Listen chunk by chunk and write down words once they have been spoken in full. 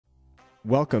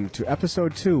Welcome to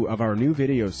episode 2 of our new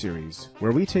video series,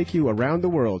 where we take you around the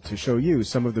world to show you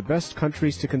some of the best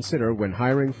countries to consider when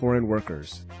hiring foreign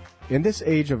workers. In this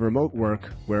age of remote work,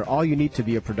 where all you need to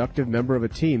be a productive member of a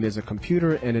team is a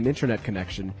computer and an internet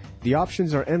connection, the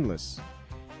options are endless.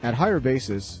 At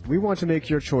HireBasis, we want to make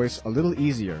your choice a little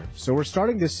easier, so we're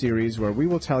starting this series where we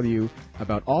will tell you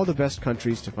about all the best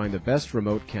countries to find the best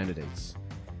remote candidates.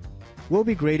 We'll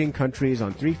be grading countries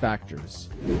on 3 factors.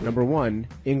 Number 1,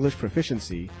 English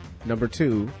proficiency. Number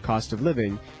 2, cost of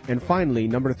living. And finally,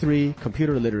 number 3,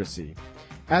 computer literacy.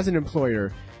 As an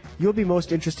employer, you'll be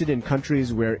most interested in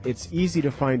countries where it's easy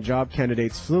to find job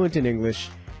candidates fluent in English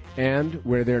and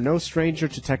where they're no stranger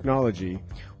to technology,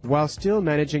 while still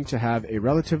managing to have a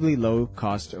relatively low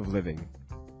cost of living.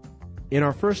 In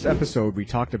our first episode, we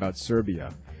talked about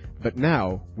Serbia, but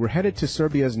now we're headed to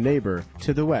Serbia's neighbor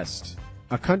to the west.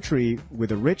 A country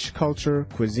with a rich culture,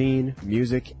 cuisine,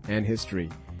 music, and history.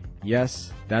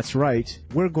 Yes, that's right,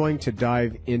 we're going to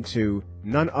dive into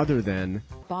none other than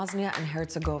Bosnia and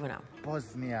Herzegovina.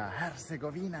 Bosnia,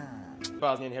 Herzegovina.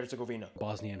 Bosnia and Herzegovina.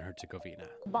 Bosnia and Herzegovina.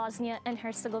 Bosnia and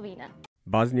Herzegovina.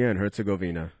 Bosnia and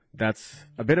Herzegovina. That's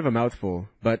a bit of a mouthful,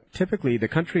 but typically the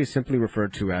country is simply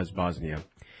referred to as Bosnia.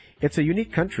 It's a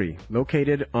unique country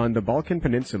located on the Balkan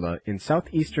Peninsula in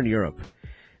southeastern Europe.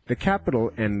 The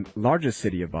capital and largest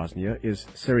city of Bosnia is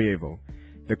Sarajevo.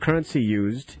 The currency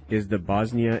used is the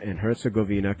Bosnia and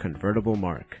Herzegovina convertible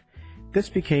mark. This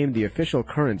became the official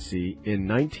currency in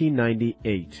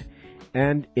 1998,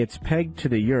 and it's pegged to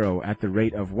the euro at the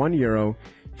rate of €1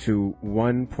 to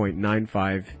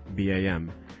 1.95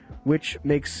 BAM, which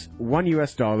makes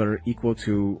 $1 equal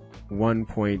to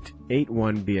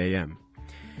 1.81 BAM.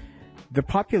 The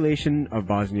population of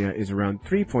Bosnia is around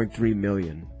 3.3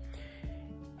 million.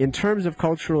 In terms of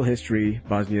cultural history,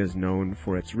 Bosnia is known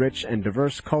for its rich and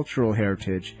diverse cultural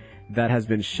heritage that has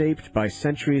been shaped by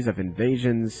centuries of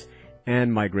invasions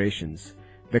and migrations.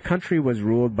 The country was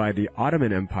ruled by the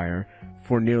Ottoman Empire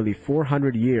for nearly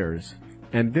 400 years,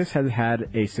 and this has had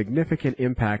a significant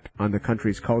impact on the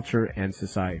country's culture and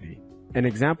society. An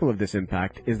example of this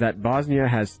impact is that Bosnia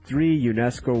has 3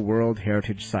 UNESCO World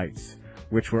Heritage Sites,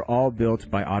 which were all built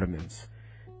by Ottomans.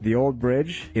 The Old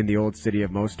Bridge in the old city of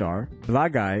Mostar,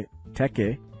 Blagaj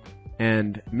Teke,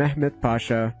 and Mehmet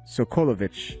Pasha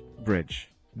Sokolović Bridge.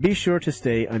 Be sure to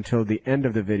stay until the end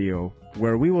of the video,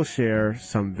 where we will share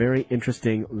some very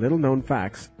interesting little-known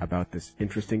facts about this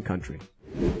interesting country.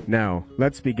 Now,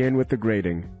 let's begin with the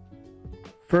grading.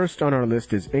 First on our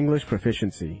list is English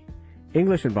proficiency.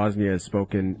 English in Bosnia is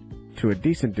spoken to a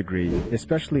decent degree,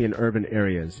 especially in urban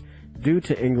areas, due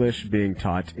to English being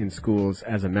taught in schools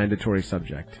as a mandatory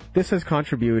subject. This has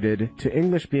contributed to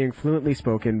English being fluently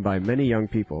spoken by many young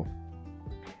people.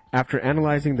 After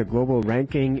analyzing the global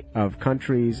ranking of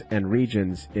countries and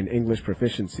regions in English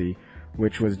proficiency,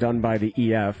 which was done by the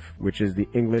EF, which is the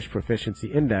English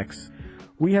Proficiency Index,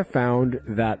 we have found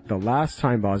that the last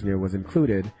time Bosnia was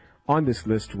included on this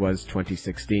list was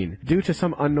 2016, due to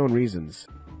some unknown reasons.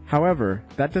 However,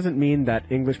 that doesn't mean that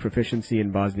English proficiency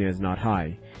in Bosnia is not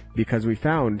high, because we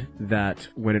found that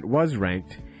when it was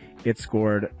ranked, it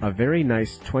scored a very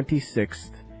nice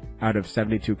 26th out of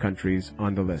 72 countries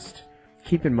on the list.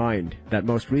 Keep in mind that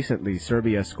most recently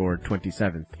Serbia scored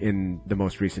 27th in the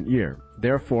most recent year.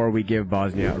 Therefore, we give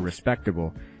Bosnia a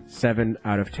respectable 7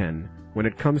 out of 10 when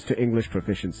it comes to English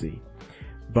proficiency.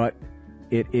 But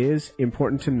it is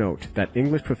important to note that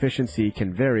English proficiency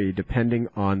can vary depending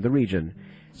on the region.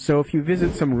 So if you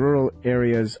visit some rural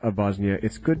areas of Bosnia,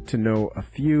 it's good to know a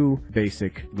few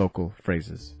basic local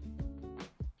phrases.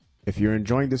 If you're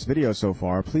enjoying this video so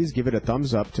far, please give it a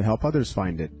thumbs up to help others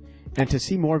find it. And to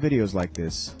see more videos like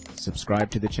this, subscribe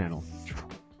to the channel.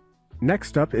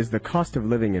 Next up is the cost of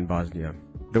living in Bosnia.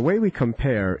 The way we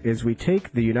compare is we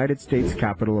take the United States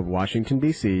capital of Washington,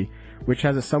 D.C., which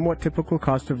has a somewhat typical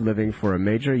cost of living for a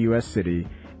major U.S. city,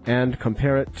 and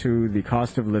compare it to the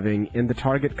cost of living in the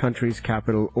target country's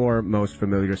capital or most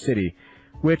familiar city,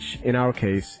 which in our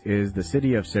case is the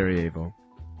city of Sarajevo.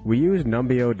 We use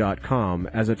Numbeo.com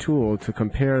as a tool to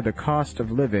compare the cost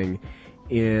of living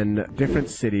in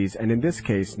different cities, and in this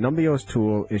case, Numbeo's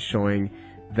tool is showing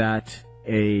that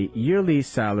a yearly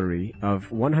salary of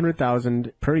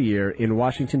 $100,000 per year in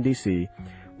Washington, D.C.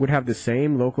 would have the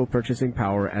same local purchasing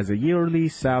power as a yearly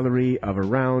salary of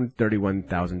around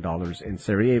 $31,000 in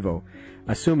Sarajevo,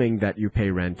 assuming that you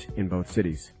pay rent in both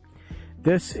cities.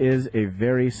 This is a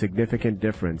very significant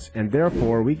difference, and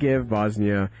therefore we give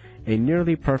Bosnia a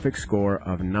nearly perfect score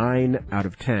of 9 out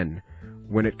of 10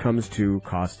 when it comes to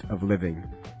cost of living.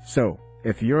 So,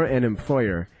 if you're an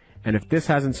employer, and if this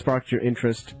hasn't sparked your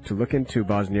interest to look into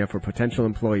Bosnia for potential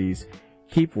employees,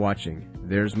 Keep watching,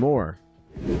 there's more.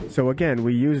 So again,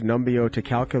 we used Numbeo to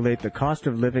calculate the cost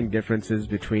of living differences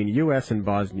between US and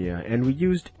Bosnia, and we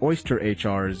used Oyster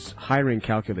HR's hiring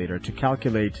calculator to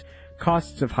calculate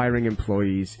costs of hiring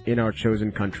employees in our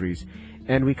chosen countries,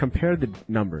 and we compared the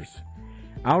numbers.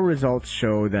 Our results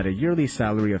show that a yearly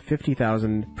salary of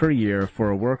 $50,000 per year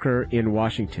for a worker in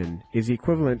Washington is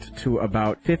equivalent to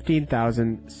about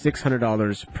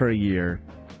 $15,600 per year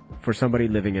for somebody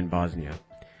living in Bosnia.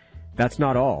 That's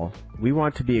not all. We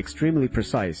want to be extremely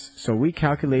precise, so we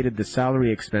calculated the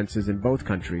salary expenses in both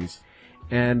countries,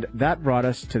 and that brought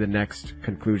us to the next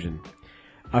conclusion.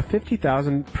 A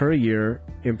 $50,000 per year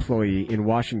employee in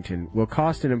Washington will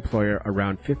cost an employer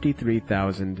around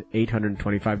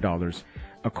 $53,825,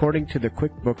 according to the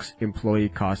QuickBooks Employee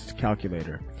Cost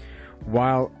Calculator,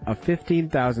 while a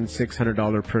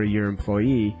 $15,600 per year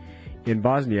employee in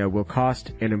Bosnia will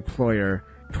cost an employer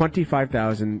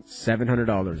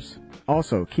 $25,700.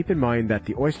 Also, keep in mind that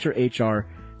the Oyster HR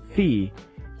fee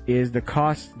is the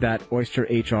cost that Oyster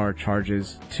HR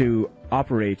charges to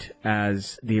operate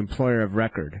as the employer of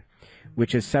record,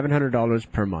 which is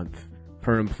 $700 per month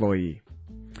per employee.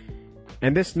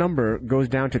 And this number goes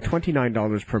down to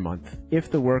 $29 per month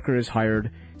if the worker is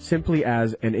hired simply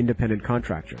as an independent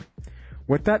contractor.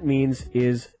 What that means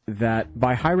is that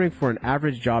by hiring for an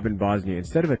average job in Bosnia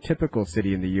instead of a typical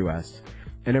city in the US,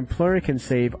 an employer can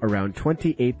save around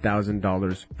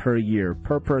 $28,000 per year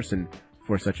per person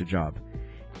for such a job.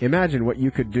 Imagine what you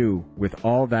could do with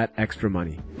all that extra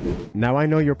money. Now I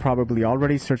know you're probably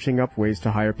already searching up ways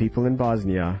to hire people in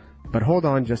Bosnia, but hold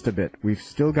on just a bit, we've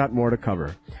still got more to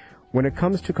cover. When it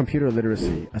comes to computer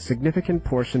literacy, a significant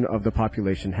portion of the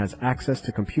population has access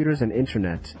to computers and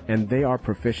internet, and they are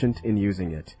proficient in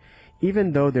using it.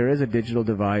 Even though there is a digital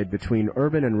divide between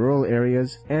urban and rural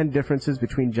areas and differences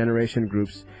between generation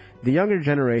groups, the younger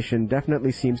generation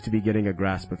definitely seems to be getting a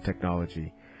grasp of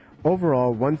technology.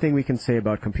 Overall, one thing we can say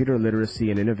about computer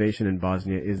literacy and innovation in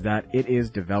Bosnia is that it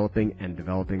is developing and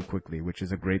developing quickly, which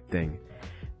is a great thing.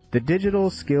 The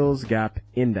Digital Skills Gap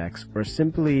Index, or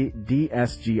simply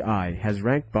DSGI, has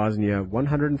ranked Bosnia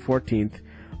 114th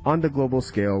on the global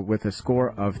scale with a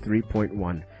score of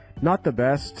 3.1. Not the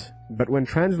best, but when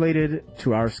translated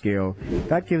to our scale,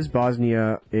 that gives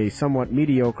Bosnia a somewhat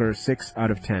mediocre 6 out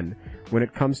of 10 when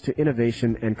it comes to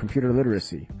innovation and computer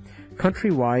literacy.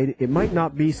 Countrywide, it might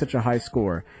not be such a high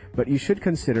score, but you should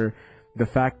consider the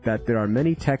fact that there are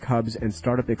many tech hubs and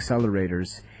startup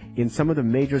accelerators in some of the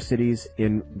major cities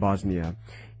in Bosnia,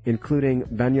 including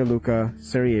Banja Luka,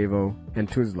 Sarajevo, and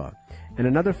Tuzla. And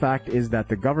another fact is that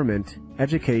the government,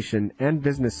 education, and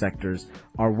business sectors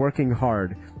are working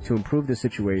hard to improve the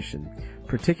situation,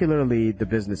 particularly the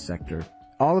business sector.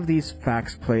 All of these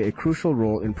facts play a crucial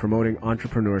role in promoting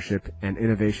entrepreneurship and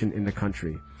innovation in the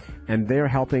country, and they are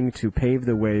helping to pave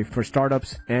the way for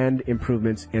startups and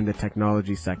improvements in the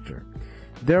technology sector.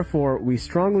 Therefore, we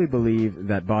strongly believe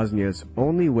that Bosnia's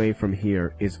only way from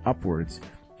here is upwards,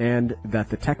 and that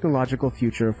the technological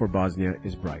future for Bosnia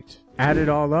is bright. Add it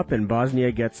all up and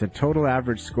Bosnia gets a total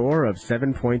average score of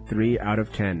 7.3 out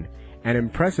of 10, an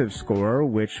impressive score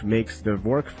which makes the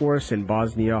workforce in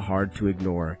Bosnia hard to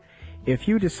ignore. If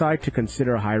you decide to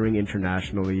consider hiring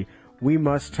internationally, we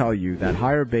must tell you that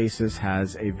HireBasis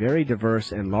has a very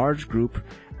diverse and large group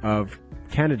of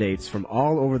candidates from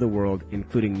all over the world,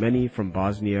 including many from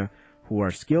Bosnia, who are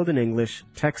skilled in English,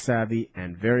 tech-savvy,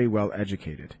 and very well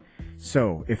educated.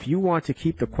 So, if you want to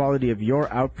keep the quality of your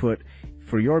output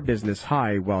for your business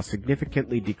high while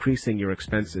significantly decreasing your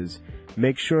expenses,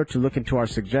 make sure to look into our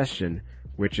suggestion,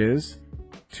 which is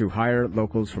to hire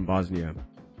locals from Bosnia.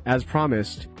 As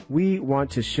promised, we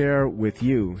want to share with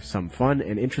you some fun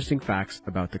and interesting facts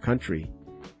about the country.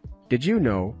 Did you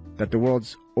know that the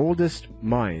world's oldest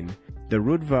mine, the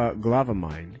Rudva Glava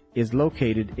mine, is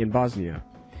located in Bosnia?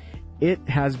 It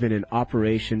has been in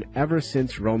operation ever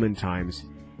since Roman times,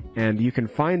 and you can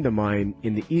find the mine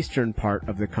in the eastern part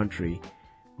of the country.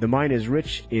 The mine is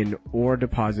rich in ore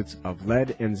deposits of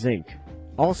lead and zinc.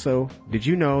 Also, did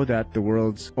you know that the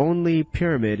world's only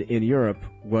pyramid in Europe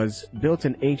was built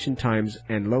in ancient times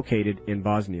and located in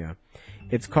Bosnia?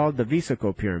 It's called the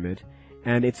Visoko Pyramid,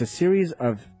 and it's a series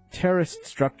of terraced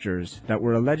structures that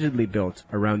were allegedly built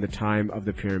around the time of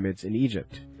the pyramids in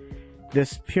Egypt.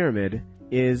 This pyramid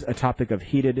is a topic of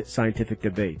heated scientific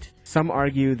debate. Some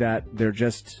argue that they're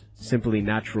just simply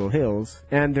natural hills,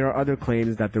 and there are other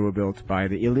claims that they were built by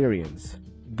the Illyrians.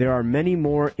 There are many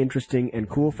more interesting and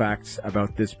cool facts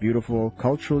about this beautiful,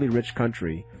 culturally rich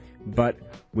country, but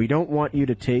we don't want you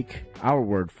to take our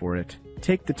word for it.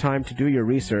 Take the time to do your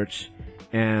research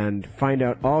and find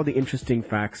out all the interesting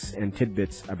facts and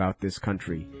tidbits about this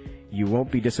country. You won't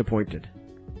be disappointed.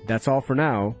 That's all for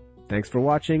now. Thanks for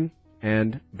watching,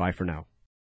 and bye for now.